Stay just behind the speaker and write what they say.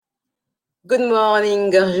Good morning,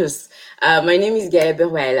 gorgeous. My name is Gaëlle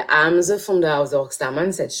Burwell. I'm the founder of the Rockstar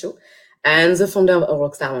Mindset Show and the founder of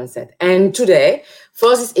Rockstar Mindset. And today,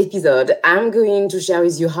 for this episode, I'm going to share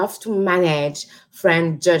with you how to manage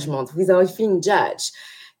friend judgment without feeling judged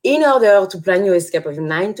in order to plan your escape of your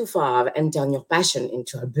 9 to 5 and turn your passion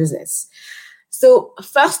into a business. So,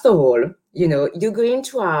 first of all, you're going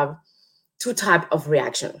to have two types of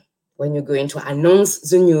reaction when you're going to announce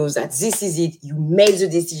the news that this is it, you made the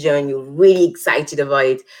decision, you're really excited about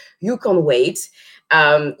it, you can't wait.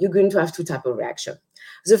 You're going to have two types of reaction.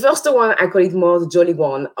 The first one, I call it more the jolly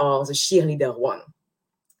one or the cheerleader one.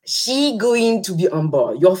 She going to be on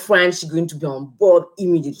board. Your friend, she's going to be on board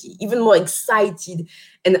immediately, even more excited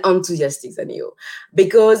and enthusiastic than you.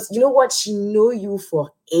 Because you know what? She know you for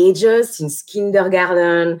ages, since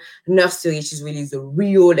kindergarten, nursery. She's really the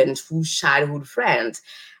real and true childhood friend.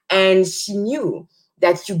 And she knew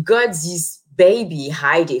that you got this baby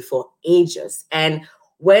Heidi for ages. And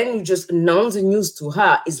when you just announce the news to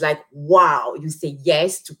her, it's like, wow, you say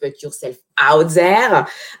yes to put yourself out there,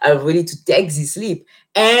 really to take this leap.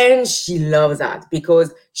 And she loves that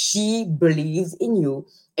because she believes in you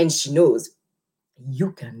and she knows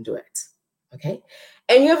you can do it. Okay.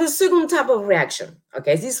 And you have the second type of reaction.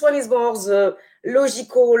 Okay. This one is more the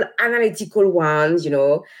logical, analytical one.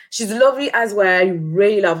 She's lovely as well. You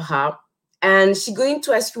really love her. And she's going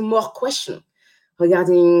to ask you more questions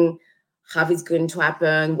regarding how it's going to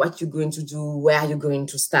happen, what you're going to do, where you're going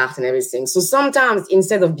to start and everything. So sometimes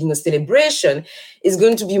instead of being a celebration, it's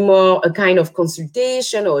going to be more a kind of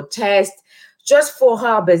consultation or test just for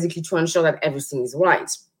her basically to ensure that everything is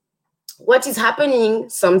right. What is happening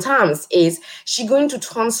sometimes is she's going to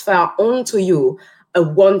transfer onto you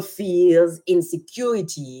one fears,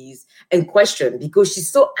 insecurities, and question because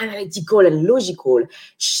she's so analytical and logical.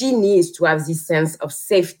 She needs to have this sense of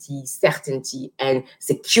safety, certainty, and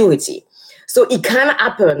security. So it can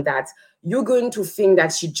happen that you're going to think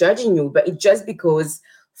that she's judging you, but it's just because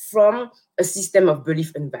from a system of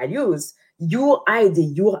belief and values, your idea,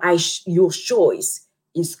 your choice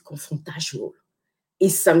is confrontational.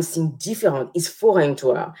 Is something different, is foreign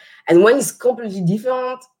to her. And when it's completely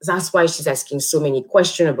different, that's why she's asking so many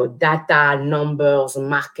questions about data, numbers,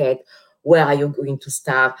 market, where are you going to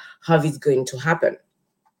start, how is it going to happen.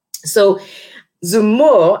 So the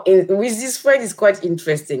more, with this friend is quite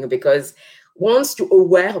interesting because once you're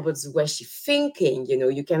aware about the way she's thinking,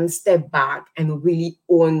 you can step back and really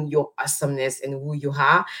own your awesomeness and who you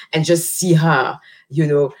are and just see her,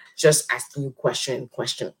 just asking you question.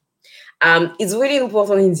 It's really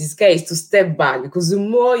important in this case to step back because the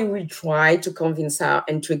more you will try to convince her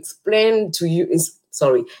and to explain to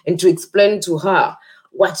her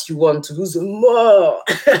what you want to do, the more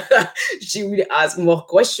she will ask more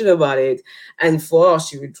questions about it. And for her,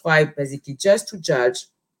 she will try basically just to judge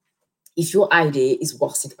if your idea is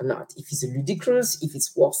worth it or not, if it's ludicrous, if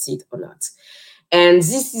it's worth it or not. And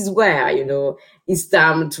this is where, it's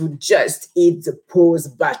time to just hit the pause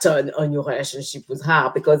button on your relationship with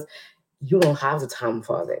her because you don't have the time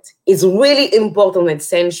for that. It's really important and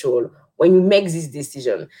essential when you make this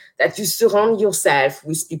decision that you surround yourself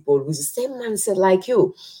with people with the same mindset like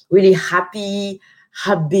you, really happy,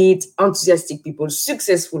 habit, enthusiastic people,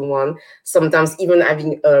 successful one, sometimes even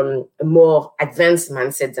having a more advanced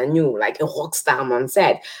mindset than you, like a rock star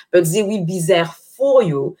mindset, but they will be there for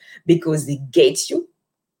you because they get you,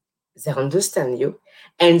 they understand you,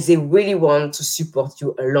 and they really want to support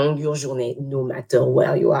you along your journey, no matter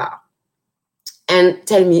where you are. And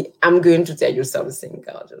tell me, I'm going to tell you something,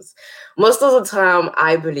 gorgeous. Most of the time,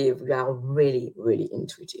 I believe we are really, really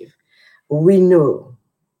intuitive. We know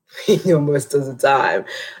most of the time,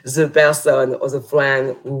 the person or the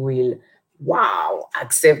friend who will,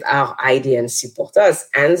 accept our idea and support us,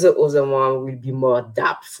 and the other one will be more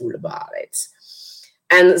doubtful about it.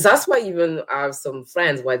 And that's why even I have some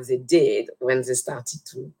friends, what they did when they started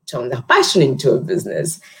to turn their passion into a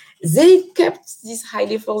business, they kept this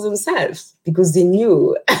highly for themselves because they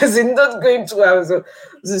knew they're not going to have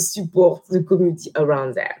the support, the community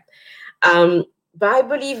around them. But I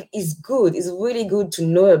believe it's good. It's really good to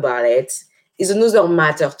know about it. It's another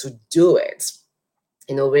matter to do it,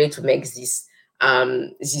 really to make this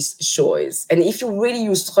choice. And if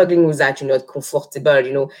you're struggling with that, you're not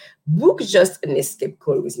comfortable, book just an escape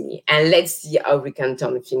call with me and let's see how we can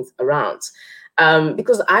turn things around.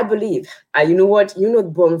 Because I believe, you know what, you're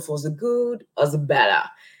not born for the good or the better.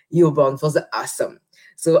 You're born for the awesome.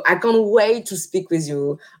 So I can't wait to speak with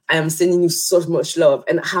you. I am sending you so much love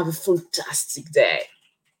and have a fantastic day.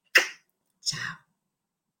 Ciao.